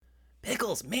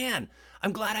Pickles, man,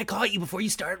 I'm glad I caught you before you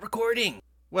started recording.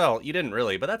 Well, you didn't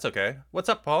really, but that's okay. What's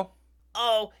up, Paul?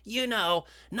 Oh,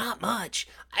 not much.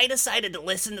 I decided to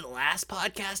listen to the last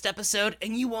podcast episode,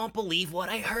 and you won't believe what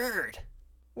I heard.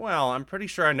 Well, I'm pretty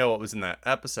sure I know what was in that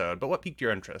episode, but what piqued your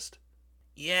interest?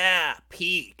 Yeah,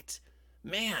 peaked.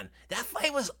 Man, that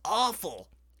fight was awful.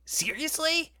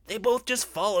 Seriously? They both just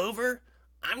fall over?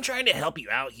 I'm trying to help you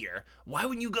out here. Why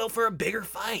wouldn't you go for a bigger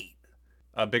fight?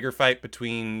 A bigger fight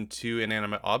between two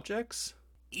inanimate objects?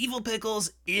 Evil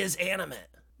Pickles is animate.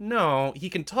 No, he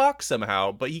can talk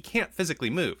somehow, but he can't physically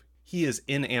move. He is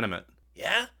inanimate.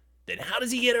 Yeah? Then how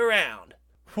does he get around?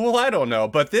 Well, I don't know,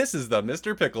 but this is the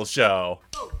Mr. Pickle Show.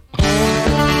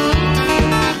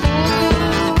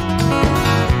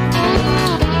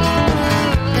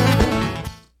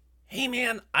 Hey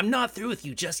man, I'm not through with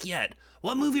you just yet.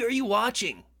 What movie are you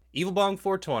watching? Evil Bong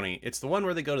 420. It's the one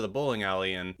where they go to the bowling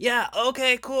alley and... Yeah,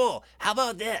 okay, cool. How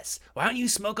about this? Why don't you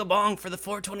smoke a bong for the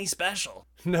 420 special?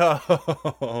 No.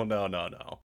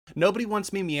 Nobody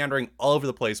wants me meandering all over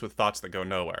the place with thoughts that go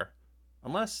nowhere.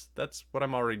 Unless that's what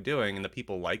I'm already doing and the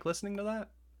people like listening to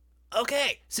that.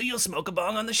 Okay, so you'll smoke a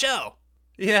bong on the show.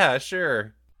 Yeah,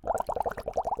 sure.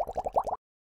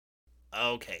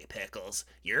 Okay, Pickles,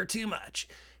 you're too much.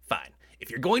 Fine, if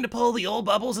you're going to pull the old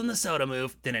bubbles in the soda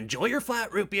move, then enjoy your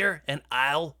flat root beer and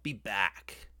I'll be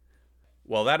back.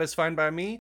 Well, that is fine by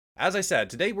me. As I said,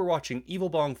 today we're watching Evil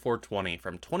Bong 420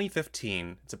 from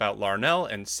 2015. It's about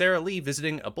Larnell and Sarah Lee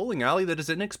visiting a bowling alley that is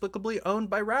inexplicably owned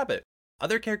by Rabbit.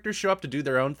 Other characters show up to do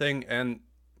their own thing, and,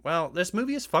 well, this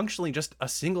movie is functionally just a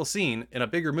single scene in a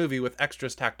bigger movie with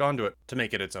extras tacked onto it to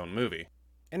make it its own movie.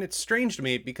 And it's strange to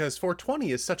me because 420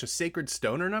 is such a sacred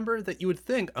stoner number that you would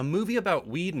think a movie about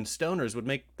weed and stoners would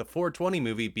make the 420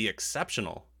 movie be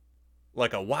exceptional.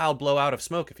 Like a wild blowout of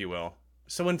smoke, if you will.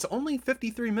 So when it's only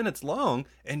 53 minutes long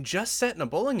and just set in a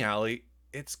bowling alley,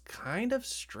 it's kind of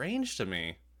strange to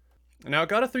me. Now, it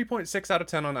got a 3.6 out of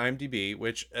 10 on IMDb,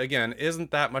 which, again,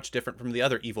 isn't that much different from the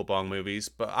other Evil Bong movies,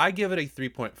 but I give it a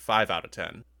 3.5 out of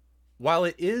 10. While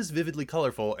it is vividly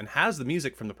colorful and has the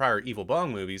music from the prior Evil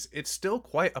Bong movies, it's still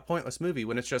quite a pointless movie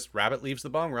when it's just Rabbit leaves the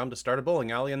bong realm to start a bowling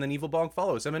alley and then Evil Bong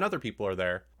follows him and other people are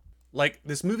there. Like,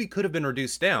 this movie could have been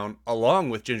reduced down,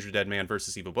 along with Ginger Dead Man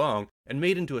vs. Evil Bong, and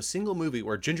made into a single movie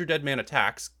where Ginger Dead Man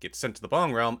attacks, gets sent to the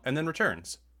bong realm, and then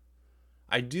returns.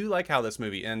 I do like how this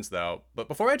movie ends though, but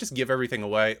before I just give everything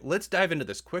away, let's dive into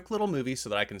this quick little movie so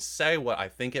that I can say what I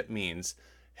think it means.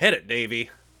 Hit it, Davey!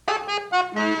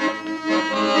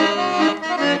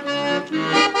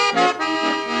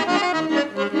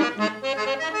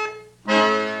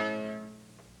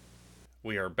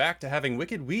 We are back to having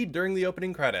wicked weed during the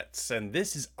opening credits, and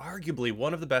this is arguably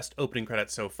one of the best opening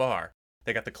credits so far.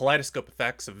 They got the kaleidoscope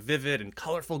effects of vivid and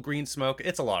colorful green smoke.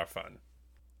 It's a lot of fun.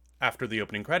 After the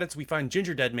opening credits, we find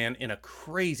Ginger Dead Man in a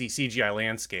crazy CGI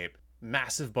landscape.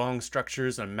 Massive bong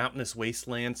structures on a mountainous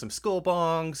wasteland, some skull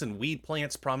bongs, and weed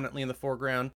plants prominently in the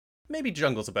foreground. Maybe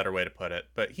jungle's a better way to put it,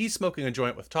 but he's smoking a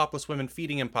joint with topless women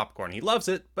feeding him popcorn. He loves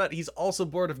it, but he's also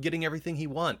bored of getting everything he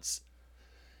wants.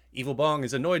 Evil Bong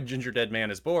is annoyed Ginger Dead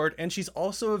Man is bored, and she's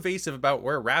also evasive about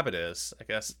where Rabbit is.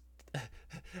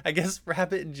 I guess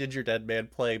Rabbit and Ginger Dead Man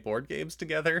play board games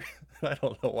together. I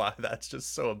don't know why, that's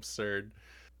just so absurd.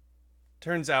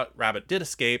 Turns out Rabbit did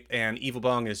escape, and Evil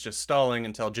Bong is just stalling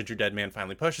until Ginger Dead Man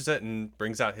finally pushes it and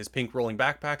brings out his pink rolling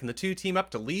backpack, and the two team up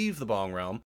to leave the bong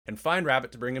realm and find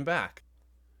Rabbit to bring him back.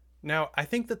 Now, I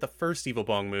think that the first Evil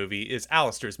Bong movie is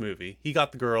Alistair's movie. He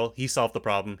got the girl, he solved the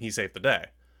problem, he saved the day.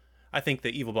 I think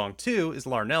that Evil Bong 2 is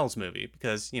Larnell's movie,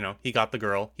 because, he got the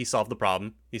girl, he solved the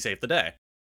problem, he saved the day.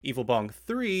 Evil Bong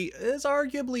 3 is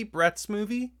arguably Brett's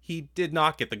movie. He did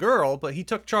not get the girl, but he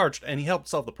took charge and he helped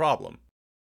solve the problem.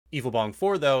 Evil Bong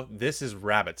 4, though, this is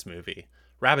Rabbit's movie.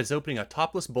 Rabbit's opening a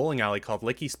topless bowling alley called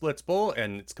Licky Splits Bowl,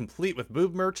 and it's complete with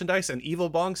boob merchandise and Evil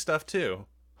Bong stuff, too.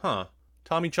 Huh.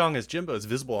 Tommy Chong as Jimbo is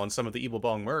visible on some of the Evil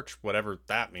Bong merch, whatever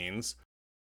that means.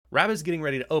 Rabbit's getting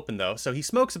ready to open, though, so he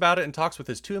smokes about it and talks with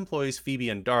his two employees, Phoebe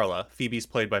and Darla. Phoebe's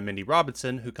played by Mindy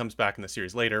Robinson, who comes back in the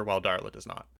series later, while Darla does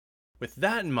not. With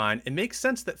that in mind, it makes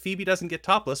sense that Phoebe doesn't get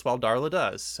topless while Darla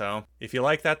does, so if you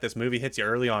like that, this movie hits you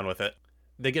early on with it.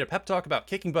 They get a pep talk about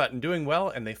kicking butt and doing well,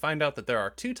 and they find out that there are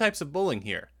two types of bowling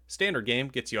here. Standard game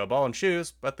gets you a ball and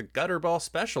shoes, but the gutter ball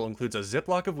special includes a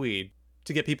ziploc of weed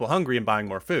to get people hungry and buying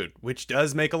more food, which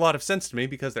does make a lot of sense to me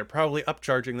because they're probably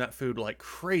upcharging that food like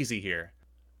crazy here.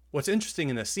 What's interesting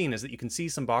in this scene is that you can see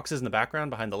some boxes in the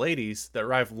background behind the ladies that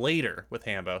arrive later with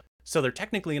Hambo, so they're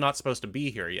technically not supposed to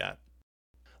be here yet.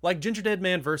 Like Ginger Dead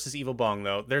Man versus Evil Bong,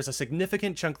 though, there's a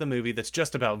significant chunk of the movie that's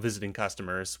just about visiting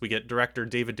customers. We get director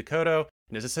David Dakota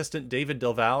and his assistant David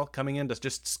Delval coming in to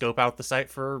just scope out the site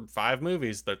for 5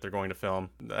 movies that they're going to film.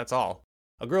 That's all.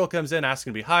 A girl comes in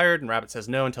asking to be hired, and Rabbit says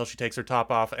no until she takes her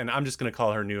top off, and I'm just going to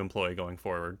call her new employee going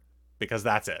forward. Because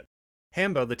that's it.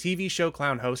 Hambo, the TV show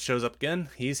clown host, shows up again.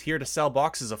 He's here to sell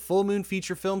boxes of full moon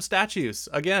feature film statues.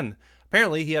 Again.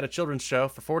 Apparently, he had a children's show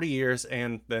for 40 years,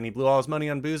 and then he blew all his money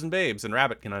on booze and babes, and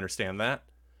Rabbit can understand that.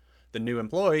 The new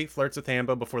employee flirts with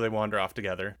Hambo before they wander off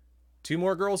together. 2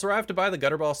 more girls arrive to buy the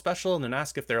Gutterball special and then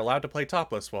ask if they're allowed to play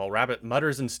topless, while Rabbit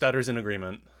mutters and stutters in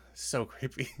agreement. So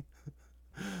creepy.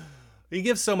 He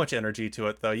gives so much energy to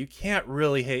it, though. You can't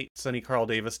really hate Sonny Carl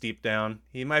Davis deep down.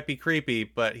 He might be creepy,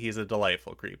 but he's a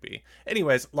delightful creepy.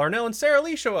 Anyways, Larnell and Sarah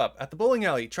Lee show up at the bowling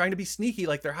alley, trying to be sneaky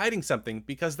like they're hiding something,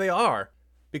 because they are.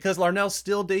 Because Larnell's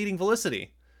still dating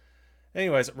Felicity.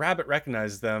 Anyways, Rabbit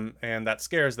recognizes them, and that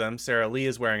scares them. Sarah Lee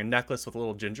is wearing a necklace with a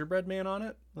little gingerbread man on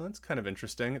it. Well, that's kind of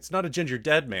interesting. It's not a ginger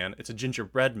dead man, it's a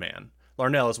gingerbread man.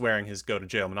 Larnell is wearing his Go to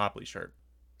Jail Monopoly shirt.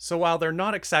 So while they're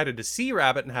not excited to see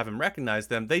Rabbit and have him recognize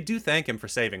them, they do thank him for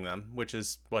saving them, which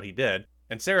is what he did.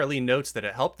 And Sarah Lee notes that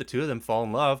it helped the 2 of them fall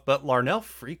in love, but Larnell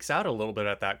freaks out a little bit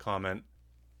at that comment.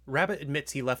 Rabbit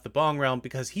admits he left the bong realm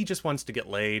because he just wants to get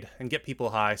laid and get people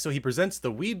high, so he presents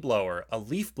the weed blower, a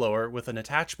leaf blower with an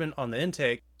attachment on the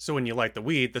intake, so when you light the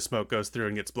weed, the smoke goes through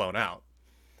and gets blown out.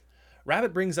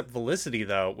 Rabbit brings up Felicity,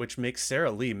 though, which makes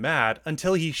Sarah Lee mad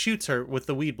until he shoots her with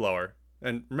the weed blower.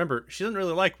 And remember, she doesn't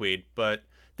really like weed, but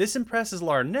this impresses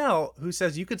Larnell, who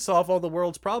says you could solve all the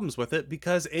world's problems with it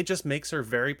because it just makes her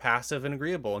very passive and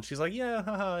agreeable, and she's like, yeah,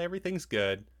 haha, everything's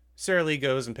good. Sarah Lee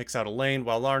goes and picks out a lane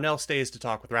while Larnell stays to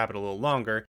talk with Rabbit a little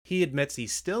longer. He admits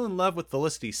he's still in love with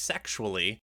Felicity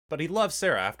sexually, but he loves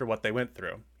Sarah after what they went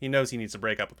through. He knows he needs to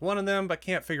break up with one of them, but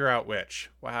can't figure out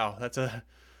which. Wow, that's a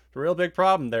real big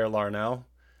problem there, Larnell.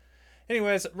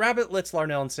 Anyways, Rabbit lets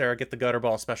Larnell and Sarah get the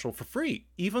Gutterball special for free,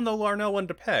 even though Larnell wanted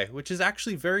to pay, which is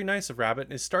actually very nice of Rabbit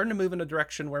and is starting to move in a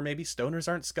direction where maybe stoners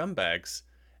aren't scumbags.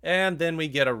 And then we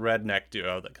get a redneck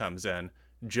duo that comes in.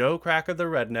 Joe Cracker the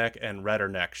Redneck and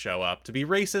Redderneck show up to be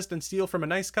racist and steal from a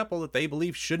nice couple that they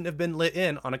believe shouldn't have been lit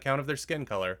in on account of their skin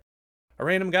color. A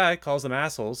random guy calls them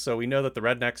assholes, so we know that the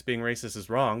rednecks being racist is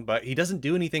wrong, but he doesn't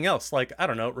do anything else, like, I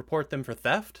don't know, report them for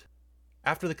theft?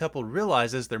 After the couple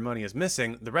realizes their money is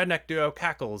missing, the redneck duo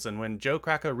cackles, and when Joe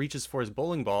Cracker reaches for his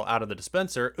bowling ball out of the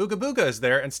dispenser, Ooga Booga is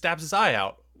there and stabs his eye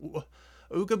out.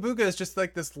 Ooga Booga is just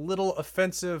like this little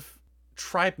offensive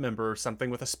tribe member or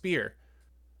something with a spear.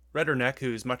 Redderneck,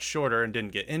 who's much shorter and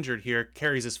didn't get injured here,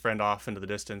 carries his friend off into the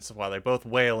distance while they both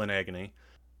wail in agony.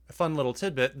 A fun little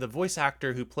tidbit, the voice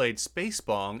actor who played Space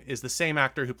Bong is the same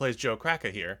actor who plays Joe Cracker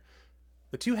here.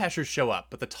 The 2 hashers show up,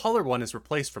 but the taller one is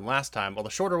replaced from last time, while the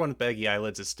shorter one with baggy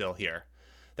eyelids is still here.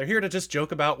 They're here to just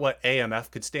joke about what AMF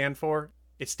could stand for.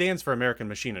 It stands for American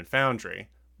Machine and Foundry,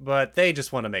 but they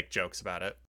just want to make jokes about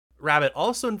it. Rabbit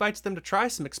also invites them to try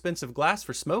some expensive glass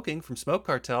for smoking from Smoke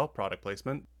Cartel, product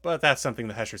placement, but that's something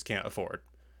the Heshers can't afford.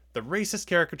 The racist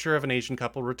caricature of an Asian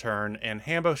couple return, and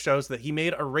Hambo shows that he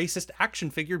made a racist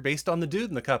action figure based on the dude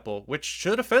in the couple, which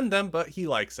should offend them, but he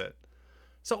likes it.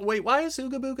 So wait, why is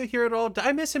Ooga Booga here at all? Did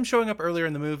I miss him showing up earlier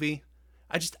in the movie?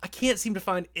 I can't seem to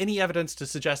find any evidence to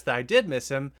suggest that I did miss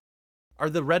him.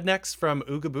 Are the rednecks from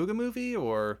Ooga Booga movie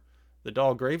or the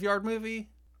Doll Graveyard movie?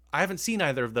 I haven't seen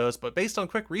either of those, but based on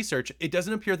quick research, it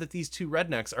doesn't appear that these 2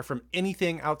 rednecks are from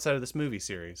anything outside of this movie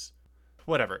series.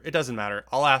 Whatever, it doesn't matter.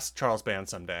 I'll ask Charles Band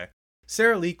someday.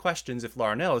 Sarah Lee questions if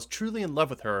Larnell is truly in love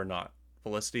with her or not.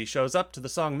 Felicity shows up to the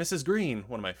song Mrs. Green,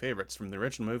 one of my favorites from the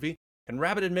original movie, and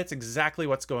Rabbit admits exactly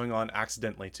what's going on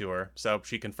accidentally to her, so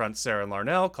she confronts Sarah and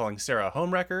Larnell, calling Sarah a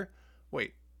homewrecker.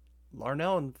 Wait,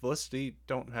 Larnell and Felicity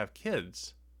don't have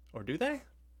kids, or do they?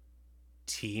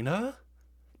 Tina?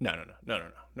 No.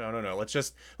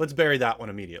 Let's bury that one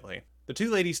immediately. The 2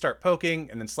 ladies start poking,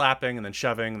 and then slapping, and then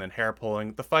shoving, and then hair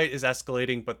pulling. The fight is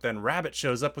escalating, but then Rabbit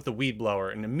shows up with a weed blower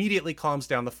and immediately calms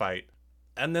down the fight.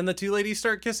 And then the 2 ladies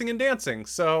start kissing and dancing,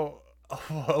 so...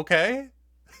 okay?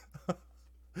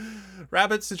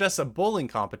 Rabbit suggests a bowling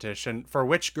competition for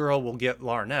which girl will get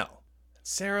Larnell.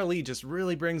 Sarah Lee just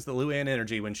really brings the Luann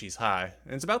energy when she's high,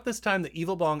 and it's about this time that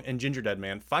Evil Bong and Ginger Dead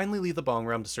Man finally leave the bong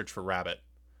realm to search for Rabbit.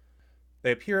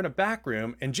 They appear in a back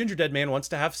room, and Ginger Dead Man wants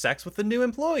to have sex with the new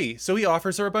employee, so he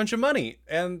offers her a bunch of money,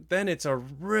 and then it's a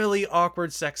really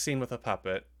awkward sex scene with a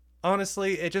puppet.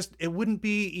 Honestly, it wouldn't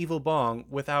be Evil Bong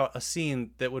without a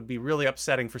scene that would be really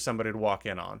upsetting for somebody to walk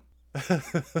in on.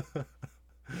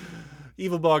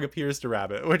 Evil Bong appears to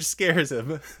Rabbit, which scares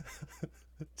him.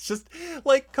 It's just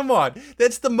like, come on.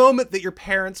 That's the moment that your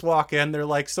parents walk in. They're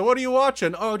like, "So what are you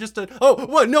watching?" "Oh, just a." "Oh,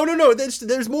 what? No, no, no.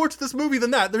 There's more to this movie than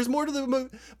that. There's more to the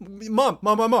movie."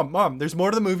 Mom. There's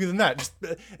more to the movie than that. Just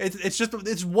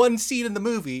it's one scene in the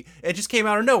movie. It just came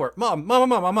out of nowhere.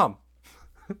 Mom.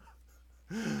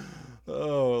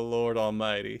 Oh, Lord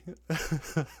Almighty.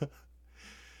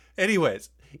 Anyways,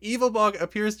 Evil Bong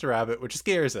appears to Rabbit, which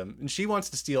scares him, and she wants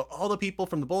to steal all the people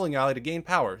from the bowling alley to gain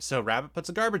power, so Rabbit puts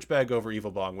a garbage bag over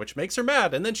Evil Bong, which makes her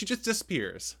mad, and then she just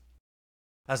disappears.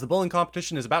 As the bowling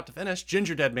competition is about to finish,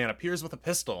 Ginger Dead Man appears with a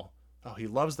pistol. Oh, he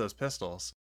loves those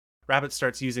pistols. Rabbit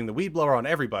starts using the weed blower on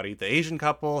everybody, the Asian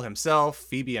couple, himself,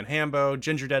 Phoebe and Hambo,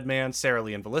 Ginger Dead Man, Sarah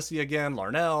Lee and Felicity again,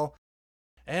 Larnell.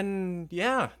 And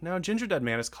yeah, now Ginger Dead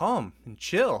Man is calm and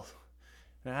chill,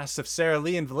 and asks if Sarah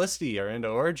Lee and Felicity are into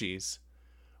orgies.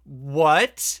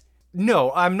 What?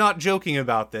 No, I'm not joking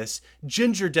about this.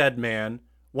 Ginger Dead Man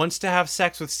wants to have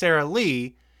sex with Sarah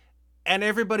Lee, and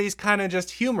everybody's kind of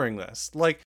just humoring this.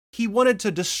 Like, he wanted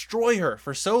to destroy her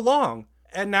for so long,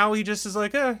 and now he just is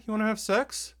like, you want to have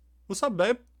sex? What's up,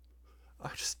 babe?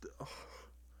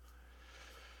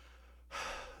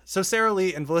 So Sarah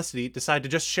Lee and Felicity decide to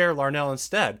just share Larnell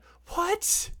instead.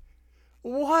 What?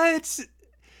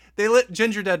 They let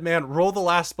Ginger Dead Man roll the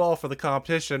last ball for the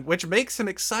competition, which makes him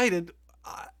excited.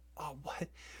 What?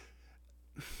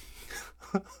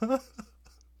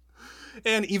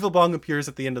 And Evil Bong appears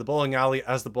at the end of the bowling alley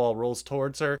as the ball rolls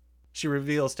towards her. She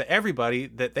reveals to everybody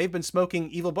that they've been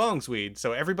smoking Evil Bong's weed,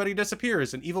 so everybody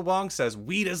disappears, and Evil Bong says,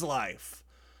 "Weed is life."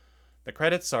 The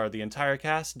credits are the entire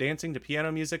cast dancing to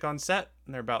piano music on set,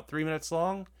 and they're about 3 minutes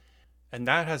long. And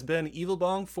that has been Evil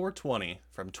Bong 420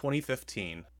 from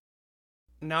 2015.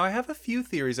 Now, I have a few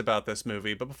theories about this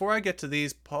movie, but before I get to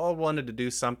these, Paul wanted to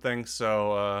do something,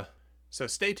 so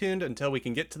stay tuned until we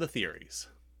can get to the theories.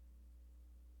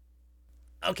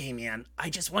 Okay, man, I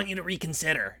just want you to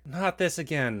reconsider. Not this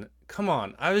again. Come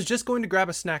on, I was just going to grab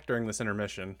a snack during this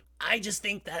intermission. I just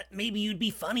think that maybe you'd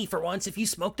be funny for once if you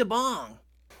smoked a bong.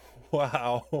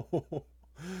 Wow.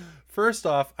 First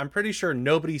off, I'm pretty sure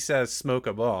nobody says smoke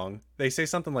a bong. They say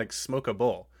something like smoke a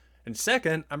bowl. And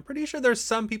second, I'm pretty sure there's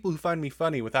some people who find me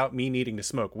funny without me needing to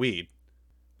smoke weed.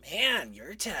 Man,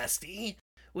 you're testy.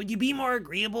 Would you be more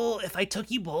agreeable if I took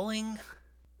you bowling?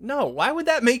 No, why would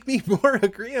that make me more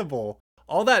agreeable?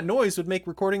 All that noise would make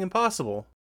recording impossible.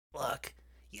 Look,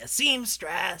 you seem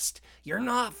stressed, you're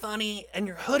not funny, and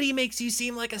your hoodie makes you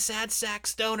seem like a sad sack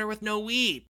stoner with no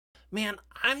weed. Man,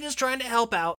 I'm just trying to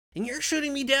help out, and you're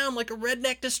shooting me down like a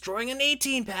redneck destroying an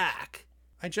 18-pack.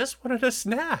 I just wanted a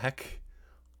snack.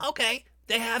 Okay,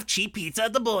 they have cheap pizza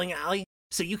at the bowling alley,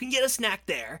 so you can get a snack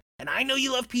there. And I know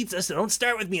you love pizza, so don't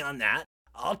start with me on that.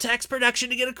 I'll text production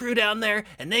to get a crew down there,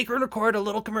 and they can record a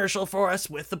little commercial for us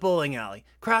with the bowling alley.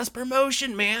 Cross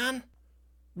promotion, man.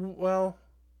 Well,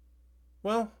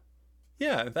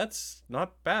 yeah, that's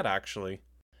not bad, actually.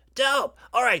 Dope.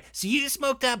 All right, so you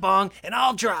smoke that bong, and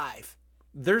I'll drive.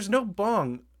 There's no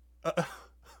bong.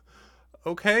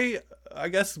 Okay, I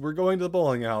guess we're going to the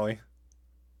bowling alley.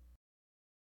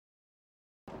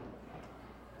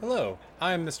 Hello,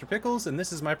 I'm Mr. Pickles, and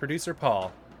this is my producer,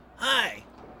 Paul. Hi.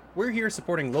 We're here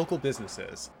supporting local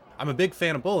businesses. I'm a big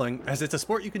fan of bowling, as it's a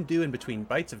sport you can do in between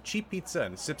bites of cheap pizza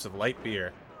and sips of light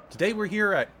beer. Today we're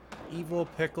here at Evil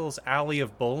Pickle's Alley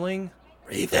of Bowling.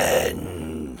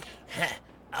 Revenge.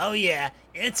 Oh yeah,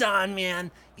 it's on,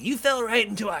 man. You fell right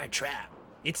into our trap.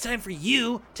 It's time for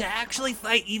you to actually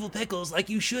fight Evil Pickles like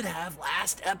you should have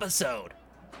last episode.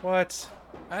 What?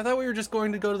 I thought we were just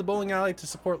going to go to the bowling alley to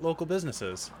support local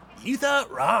businesses. You thought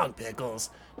wrong, Pickles.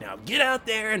 Now get out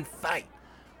there and fight.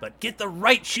 But get the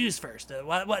right shoes first.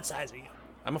 What size are you?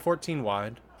 I'm a 14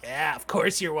 wide. Yeah, of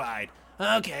course you're wide.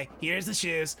 Okay, here's the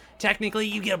shoes. Technically,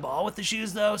 you get a ball with the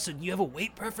shoes, though, so do you have a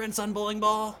weight preference on bowling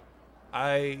ball?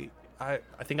 I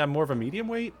think I'm more of a medium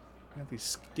weight. I have these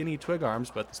skinny twig arms,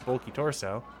 but this bulky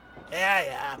torso.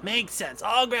 Yeah, makes sense.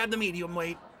 I'll grab the medium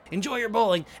weight. Enjoy your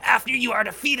bowling after you are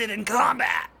defeated in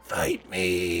combat. Fight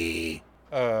me.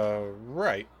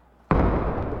 Right.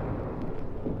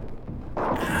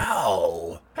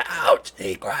 Ow! Ouch!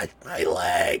 He crushed my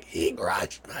leg!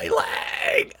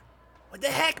 What the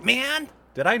heck, man?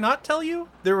 Did I not tell you?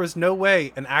 There was no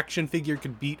way an action figure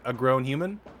could beat a grown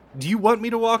human. Do you want me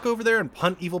to walk over there and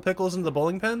punt Evil Pickles into the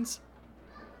bowling pins?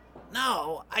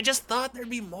 No, I just thought there'd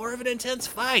be more of an intense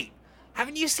fight.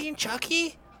 Haven't you seen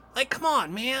Chucky? Like, come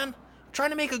on, man. I'm trying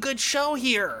to make a good show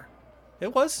here.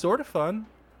 It was sort of fun.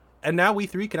 And now we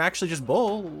three can actually just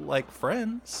bowl like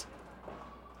friends.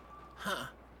 Huh.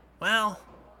 Well,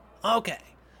 okay.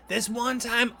 This one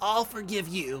time I'll forgive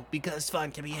you because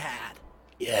fun can be had.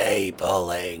 Yay,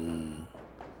 bowling.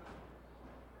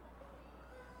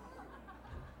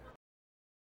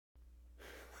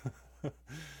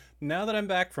 Now that I'm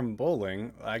back from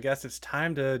bowling, I guess it's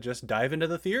time to just dive into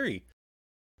the theory.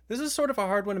 This is sort of a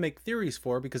hard one to make theories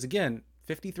for because, again,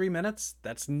 53 minutes?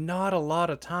 That's not a lot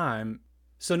of time.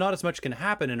 So, not as much can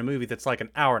happen in a movie that's like an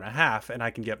hour and a half, and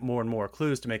I can get more and more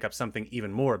clues to make up something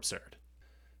even more absurd.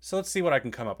 So, let's see what I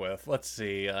can come up with. Let's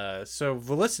see. So,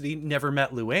 Felicity never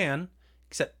met Luann,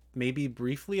 except maybe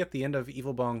briefly at the end of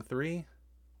Evil Bong 3?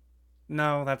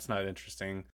 No, that's not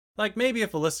interesting. Like, maybe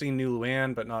if Felicity knew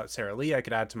Luann but not Sarah Lee, I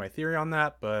could add to my theory on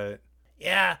that, but...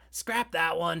 Yeah, scrap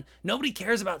that one. Nobody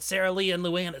cares about Sarah Lee and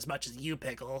Luann as much as you,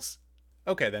 Pickles.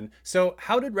 Okay then, so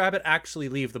how did Rabbit actually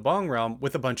leave the Bong realm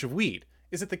with a bunch of weed?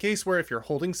 Is it the case where if you're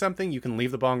holding something, you can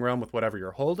leave the Bong realm with whatever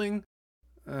you're holding?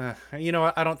 You know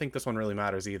what, I don't think this one really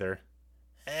matters either.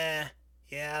 Yeah,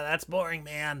 that's boring,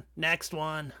 man. Next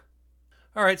one.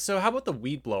 Alright, so how about the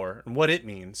weed blower and what it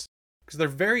means? Because they're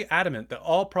very adamant that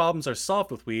all problems are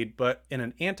solved with weed, but in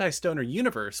an anti-stoner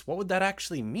universe, what would that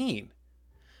actually mean?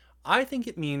 I think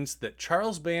it means that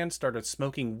Charles Band started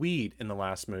smoking weed in the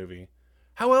last movie.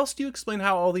 How else do you explain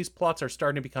how all these plots are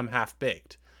starting to become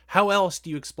half-baked? How else do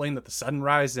you explain that the sudden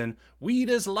rise in "weed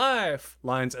is life"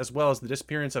 lines as well as the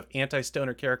disappearance of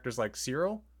anti-stoner characters like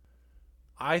Cyril?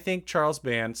 I think Charles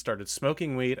Band started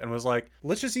smoking weed and was like,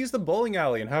 let's just use the bowling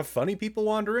alley and have funny people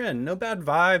wander in. No bad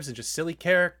vibes and just silly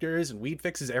characters, and weed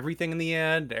fixes everything in the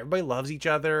end. Everybody loves each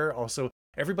other. Also,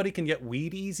 everybody can get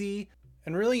weed easy.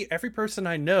 And really, every person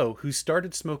I know who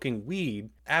started smoking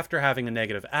weed after having a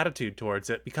negative attitude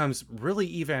towards it becomes really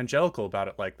evangelical about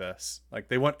it like this. Like,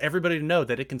 they want everybody to know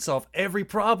that it can solve every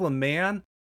problem, man.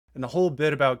 And the whole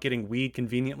bit about getting weed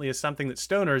conveniently is something that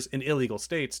stoners in illegal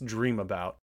states dream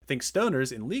about. I think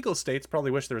stoners in legal states probably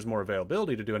wish there was more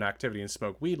availability to do an activity and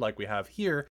smoke weed like we have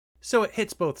here, so it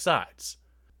hits both sides.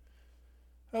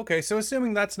 Okay, so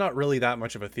assuming that's not really that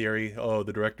much of a theory, oh,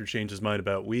 the director changed his mind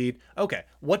about weed. Okay,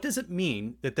 what does it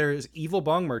mean that there is Evil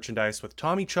Bong merchandise with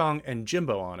Tommy Chong and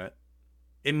Jimbo on it?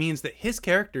 It means that his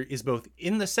character is both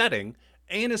in the setting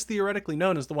and is theoretically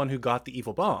known as the one who got the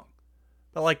Evil Bong.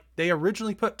 But like, they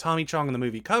originally put Tommy Chong on the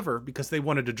movie cover because they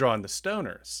wanted to draw in the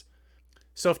stoners.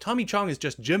 So if Tommy Chong is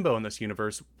just Jimbo in this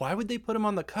universe, why would they put him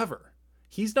on the cover?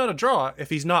 He's not a draw if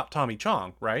he's not Tommy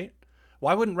Chong, right?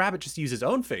 Why wouldn't Rabbit just use his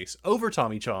own face over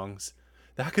Tommy Chong's?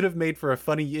 That could have made for a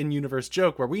funny in-universe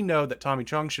joke where we know that Tommy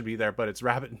Chong should be there, but it's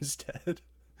Rabbit instead.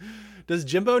 Does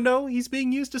Jimbo know he's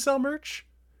being used to sell merch?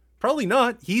 Probably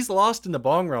not. He's lost in the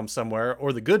Bong realm somewhere,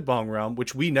 or the good Bong realm,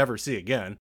 which we never see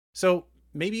again. So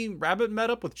maybe Rabbit met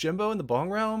up with Jimbo in the Bong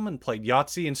realm and played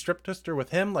Yahtzee and Strip Twister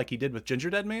with him like he did with Ginger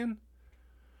Dead Man?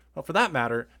 Well, for that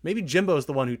matter, maybe Jimbo's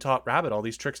the one who taught Rabbit all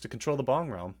these tricks to control the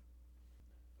Bong realm.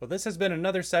 Well, this has been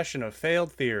another session of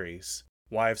Failed Theories.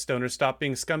 Why have stoners stopped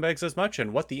being scumbags as much,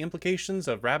 and what the implications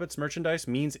of Rabbit's merchandise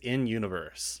means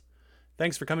in-universe.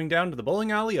 Thanks for coming down to the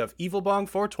bowling alley of Evil Bong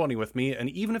 420 with me, and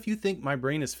even if you think my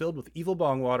brain is filled with Evil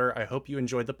Bong water, I hope you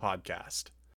enjoyed the podcast.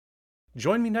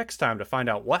 Join me next time to find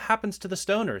out what happens to the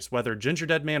stoners, whether Ginger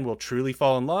Dead Man will truly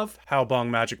fall in love, how Bong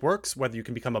magic works, whether you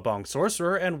can become a Bong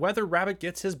sorcerer, and whether Rabbit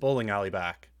gets his bowling alley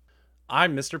back.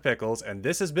 I'm Mr. Pickles, and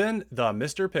this has been The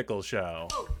Mr. Pickles Show.